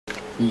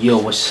Yo,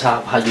 what's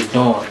up? How you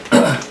doing?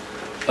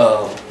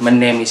 My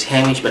name is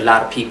Hamish, but a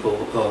lot of people,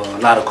 a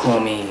lot of call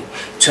me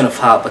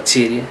 25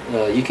 Bacteria.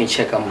 You can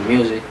check out my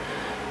music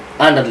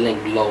under the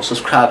link below.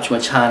 Subscribe to my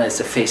channel. It's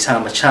a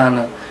FaceTime my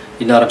channel.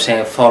 You know what I'm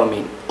saying? Follow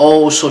me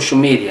all social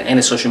media.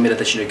 Any social media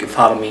that you can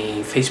follow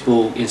me.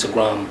 Facebook,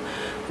 Instagram,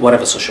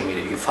 whatever social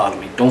media you can follow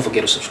me. Don't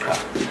forget to subscribe.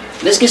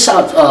 Let's get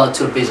out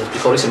to the business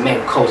because it's a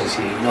main causes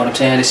here. You know what I'm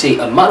saying? They say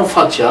a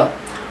manufacturer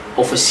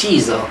of a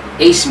Caesar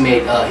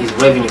estimate his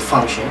revenue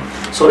function.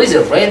 So this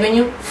is a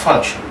revenue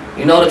function.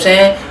 You know what I'm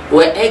saying?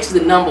 Where X is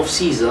the number of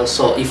Caesar.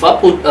 So if I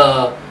put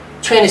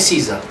 20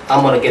 Caesar,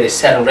 I'm gonna get a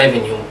certain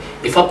revenue.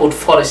 If I put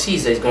 40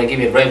 Caesar, it's gonna give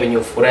me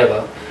revenue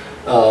forever.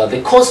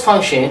 The cost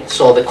function.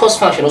 So the cost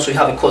function also, you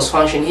have a cost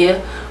function here,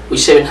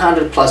 which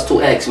 700 plus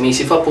 2x means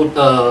if I put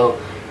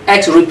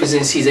X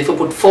represents Caesar. If I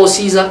put 4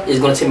 Caesar, it's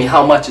gonna tell me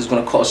how much it's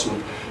gonna cost me.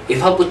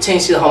 If I put 10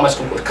 Caesar, how much it's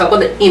gonna cost.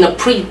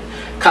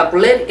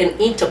 Calculate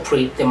and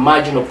interpret the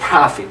marginal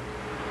profit.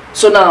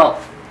 So now,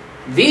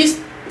 these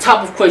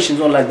type of questions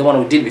are like the one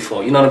we did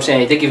before. You know what I'm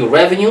saying? They give a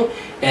revenue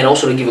and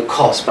also they give a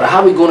cost. But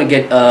how are we going to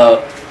get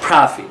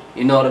profit?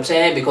 You know what I'm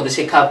saying? Because they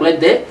say calculate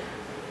the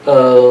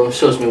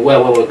shows me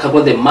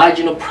calculate the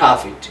marginal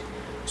profit.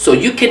 So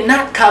you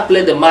cannot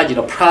calculate the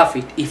marginal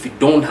profit if you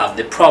don't have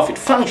the profit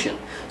function.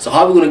 So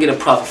how are we going to get a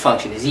profit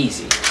function? Is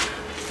easy.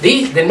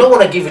 They don't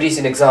want to give you this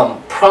in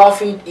example.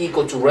 Profit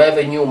equal to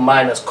revenue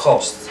minus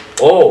cost.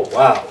 Oh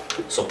wow,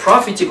 so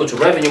profit equal to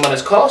revenue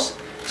minus cost.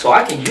 So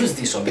I can use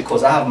this one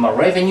because I have my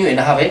revenue and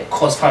I have a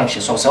cost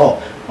function. So I say, oh,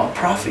 my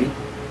profit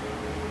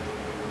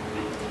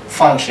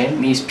function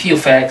means P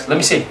of X. Let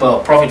me say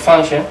profit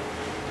function.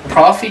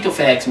 Profit of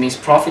X means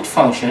profit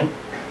function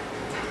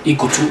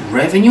equal to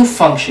revenue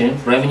function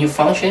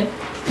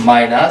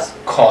minus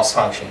cost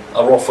function.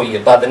 I wrote for you,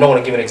 but they're not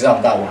going to give an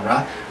example, that one,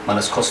 right?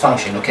 Minus cost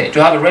function. Okay, do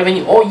I have a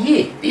revenue? Oh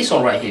yeah, this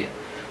one right here.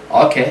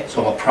 Okay,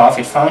 so my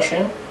profit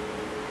function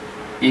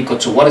equal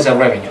to, what is our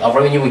revenue? Our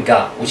revenue we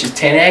got, which is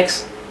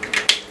 10x.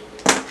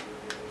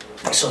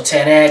 So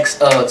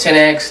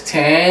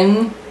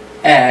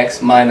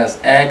 10x minus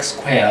x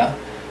squared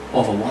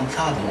over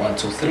 1,000. 1,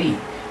 2, 3.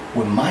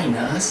 We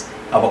minus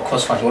our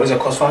cost function. What is our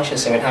cost function?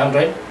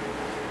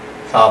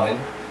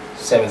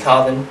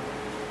 700,000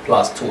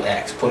 plus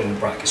 2x. Put in the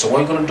bracket. So what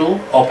you're gonna do?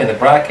 Open the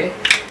bracket.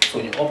 So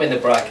when you open the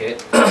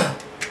bracket,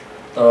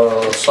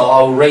 so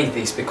I'll rate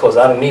this because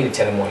I don't need it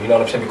anymore. You know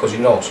what I'm saying? Because you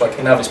know, so I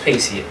can have a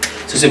space here.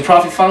 So it's a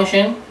profit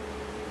function.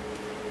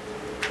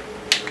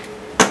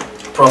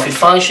 Profit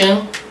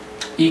function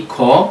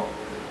equal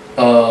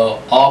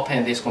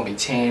open, this gonna be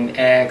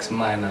 10x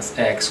minus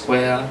x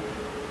squared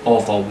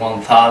over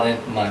 1,000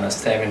 minus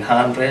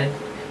 700.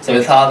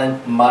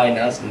 7,000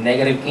 minus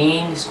negative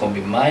in, it's gonna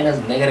be minus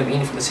negative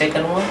in for the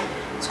second one.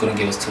 It's gonna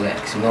give us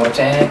 2x. You know what I'm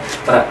saying?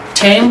 But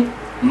 10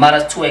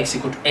 minus 2x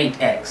equal to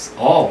 8x.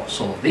 Oh,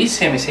 so this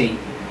same is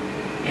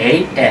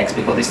 8x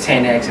because it's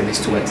 10x and this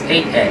 2x.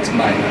 8x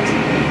minus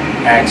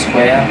x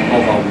squared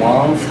over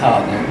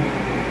 1,000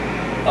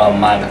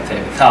 minus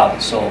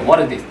 30,000. So what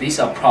is this? These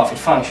are profit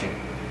function.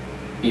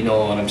 You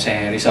know what I'm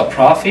saying? These are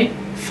profit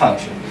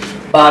function.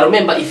 But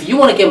remember, if you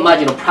want to get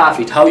marginal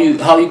profit, how you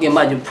get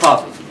marginal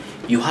profit?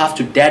 You have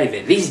to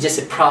derivate. This is just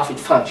a profit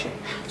function.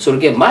 So to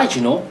get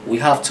marginal, we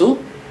have to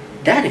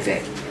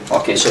derivate.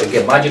 Okay, so to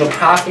get marginal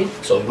profit,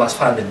 so we must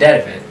find the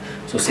derivative.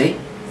 So say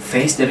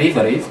face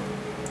derivative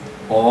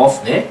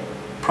of the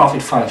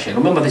profit function.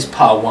 Remember this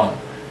power 1.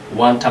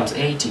 1 times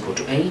 8 equal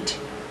to 8.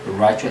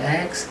 Write your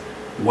x.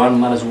 1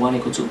 minus 1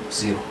 equal to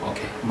 0.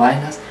 Okay,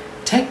 minus.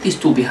 Take these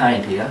 2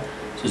 behind here.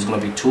 So it's going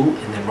to be 2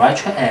 and then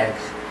write your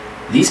x.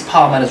 This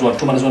power minus 1.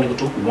 2 minus 1 equal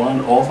to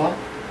 1 over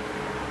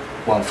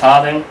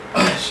 1,000.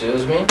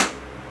 Excuse me.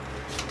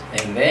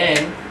 And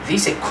then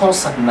this is a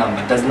constant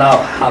number, does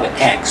not have an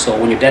x, so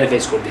when you derivate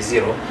it's going to be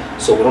 0,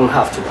 so we don't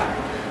have to write.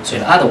 So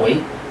in other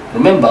way,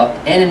 remember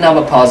any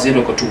number power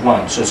 0 equal to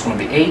 1, so it's going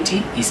to be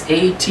 80 is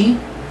 80.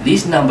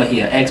 This number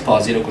here, x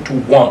power 0 equal to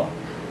 1,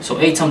 so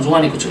 8 times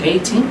 1 equal to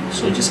 18,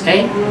 so just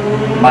 8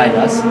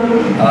 minus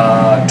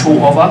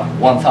 2 over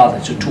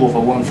 1,000, so 2 over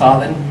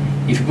 1,000.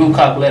 If you put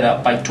calculator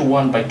by 2,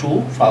 1 by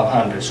 2,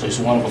 500, so it's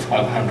 1 over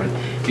 500.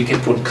 You can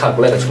put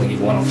calculator to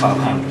give 1 over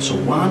 500, so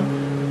 1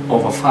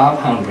 over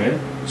 500,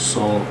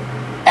 so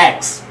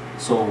x,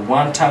 so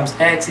 1 times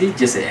x is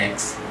just a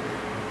x.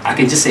 I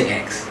can just say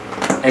x.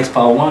 X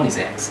power 1 is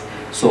x,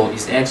 so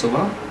it's x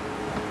over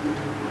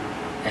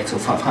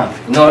 500.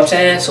 You know what I'm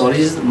saying? So this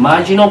is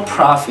marginal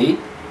profit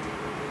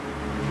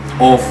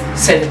of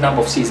certain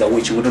number of Caesar,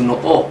 which we don't know.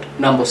 Oh,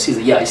 number of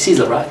Caesar, yeah, it's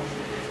Caesar, right?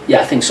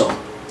 Yeah, I think so.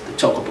 The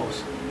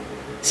chocobos,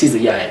 Caesar,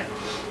 yeah.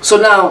 So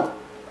now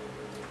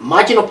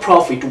marginal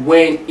profit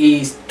when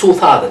is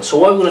 2,000. So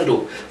what we're gonna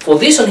do for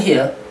this one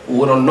here,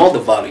 we don't know the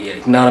value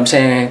yet. You know what I'm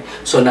saying?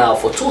 So now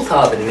for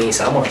 2,000 means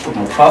I'm gonna put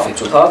my profit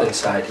 2,000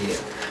 inside here.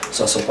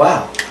 So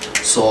wow.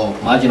 So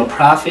marginal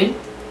profit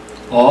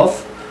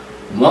of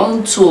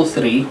 1, 2,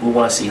 3. We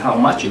want to see how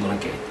much you're gonna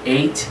get.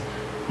 8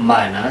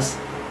 minus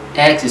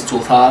x is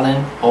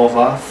 2,000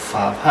 over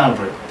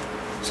 500.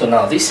 So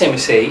now this same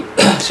say,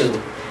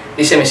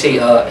 this same say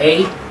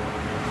 8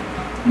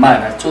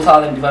 minus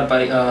 2000 divided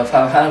by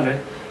 500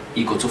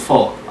 equal to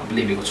 4. I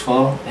believe equal to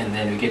 4, and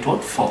then we get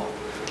what? 4.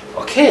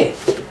 Okay,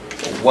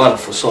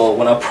 wonderful. So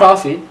when our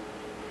profit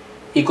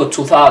equal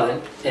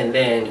 2000, and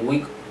then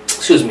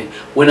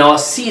when our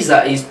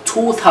Caesar is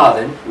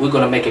 2000, we're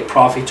gonna make a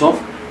profit of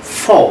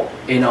 4,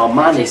 and our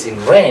money is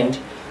in rand,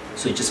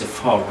 so it's just a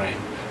 4 rand.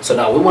 So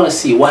now we want to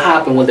see what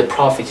happened when the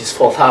profit is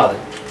 4000.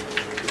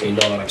 You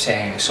know what I'm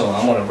saying? So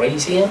I'm gonna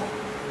raise here.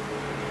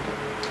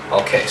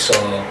 Okay, so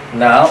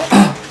now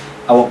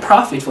our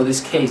profit for this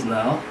case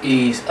now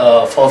is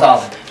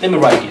 4000. Let me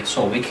write here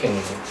so we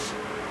can,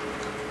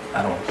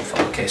 I don't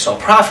know. Okay, so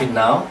profit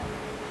now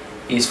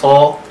is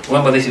for,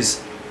 remember this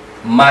is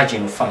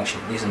marginal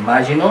function. This is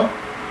marginal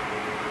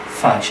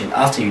function.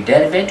 After you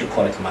derivate, you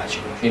call it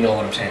marginal. You know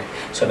what I'm saying?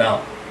 So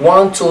now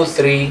 1, 2,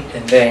 3,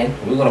 and then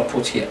we're gonna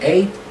put here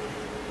 8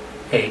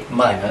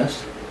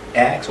 minus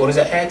x. What is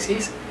the x?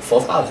 Is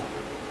 4000.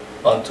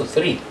 1, 2,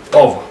 3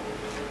 over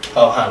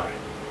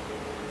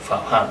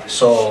 500.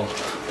 So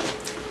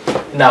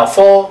now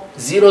 4,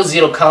 0,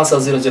 0 cancel,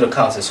 0, 0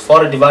 cancels.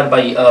 4 divided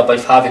by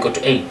 5 equal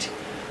to 8.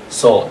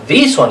 So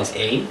this one is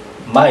 8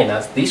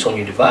 minus this one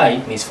you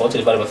divide, means 40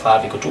 divided by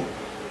 5 equal to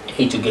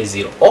 8 to get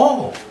 0.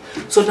 Oh,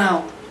 so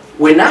now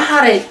when I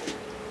had a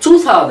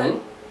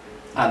 2000,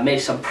 I made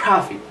some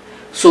profit.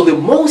 So the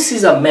more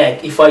Caesar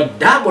make, if I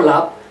double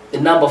up the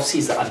number of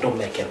Caesar, I don't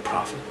make any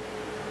profit.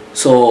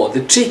 So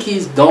the trick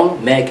is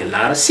don't make a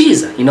lot of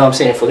Caesar. You know what I'm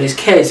saying? For this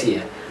case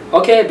here.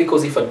 Okay,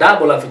 because if I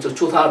double up into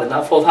 2000,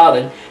 not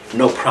 4000,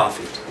 no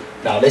profit.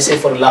 Now let's say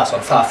for the last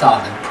one,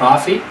 5000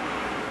 profit.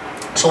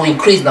 So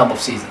increase number of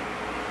Caesar.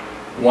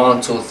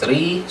 1, 2,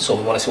 3. So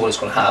we want to see what is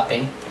going to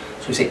happen.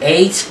 So we say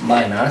 8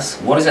 minus,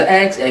 what is the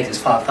x? X is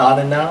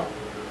 5000 now.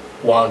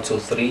 1, 2,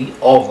 3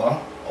 over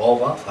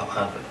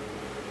 500.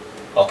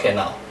 Okay,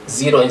 now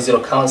 0 and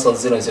 0 cancel,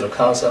 0 and 0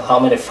 cancel. How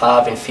many?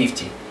 5 and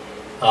 50?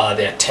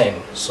 They are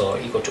 10. So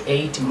equal to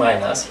 8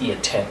 minus here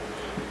 10.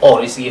 Oh,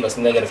 this gives us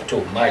negative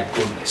 2. My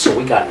goodness. So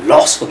we got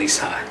lost for this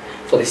time.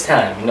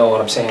 You know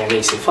what I'm saying?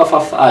 If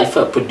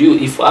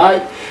I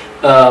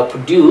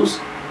produce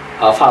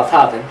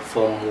 5,000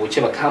 from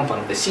whichever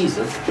company of the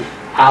season,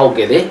 I'll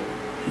get a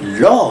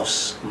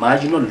loss.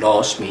 Marginal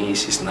loss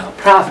means it's now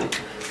profit.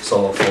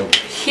 So from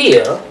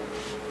here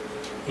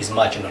is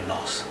marginal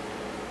loss.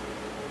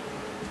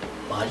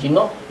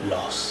 Marginal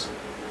loss.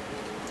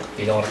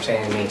 You know what I'm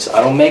saying? It means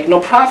I don't make no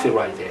profit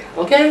right there.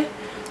 Okay?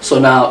 So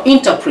now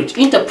interpret.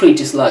 Interpret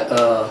is like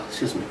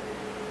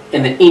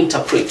and then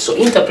interpret. So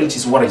interpret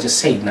is what I just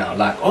said now.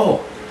 Like,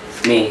 oh,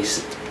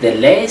 means the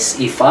less,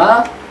 if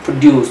I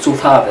produce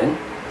 2000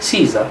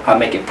 Caesar, I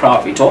make a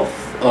profit of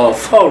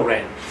 4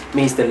 rand.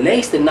 Means the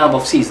less the number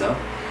of Caesar,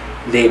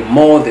 the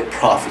more the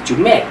profit you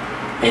make.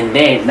 And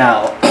then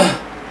now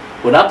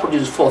when I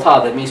produce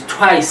 4000, means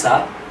twice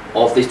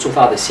of this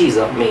 2000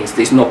 Caesar, means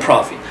there's no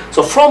profit.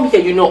 So from here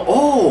you know,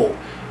 oh,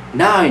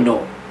 now I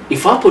know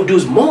if I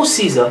produce more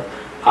Caesar,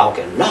 I'll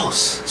get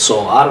loss.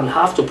 So I don't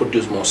have to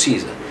produce more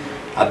Caesar.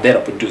 I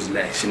better produce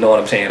less. You know what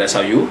I'm saying? That's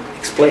how you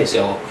explain.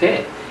 So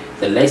okay,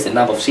 the less the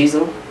number of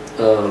Caesar,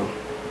 the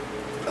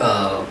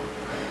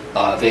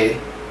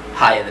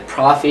higher the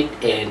profit.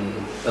 And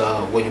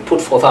when you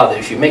put 4000,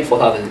 if you make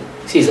 4000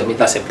 Caesar, I mean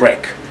that's a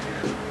break.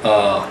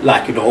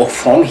 Like, you know,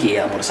 from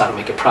here I'm gonna start to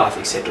make a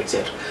profit, etc.,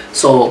 etc.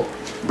 So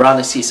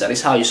brother, sister, this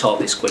is how you solve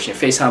this question.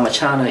 FaceTime my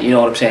channel, you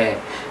know what I'm saying?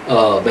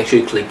 Make sure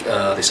you click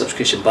the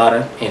subscription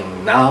button,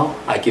 and now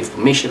I give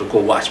permission to go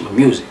watch my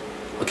music.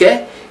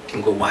 Okay? You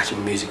can go watch my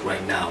music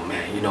right now,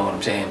 man. You know what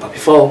I'm saying? But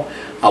before,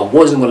 I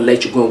wasn't gonna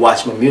let you go and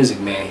watch my music,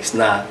 man. It's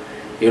not,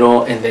 you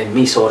know, and then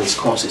miss all these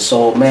concerts.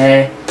 So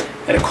man,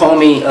 they call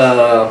me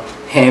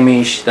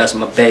Hamish, that's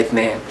my bad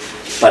name.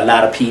 But a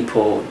lot of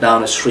people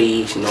down the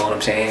street, you know what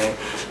I'm saying,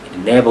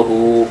 in the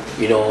neighborhood,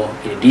 you know,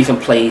 in a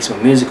different place, my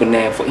musical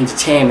name for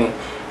entertainment,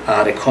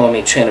 they call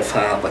me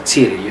 25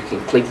 Bacteria. You can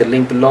click the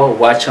link below,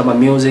 watch out my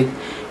music,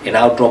 and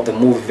I'll drop the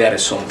movie very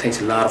soon. Thanks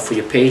a lot for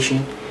your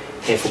patience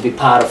and for being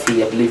part of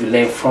it. I believe you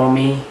learned from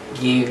me.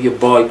 Give your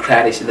boy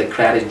credit to the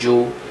credit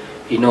due.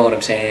 You know what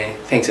I'm saying?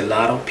 Thanks a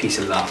lot. Peace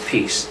a lot.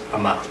 Peace.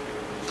 I'm out.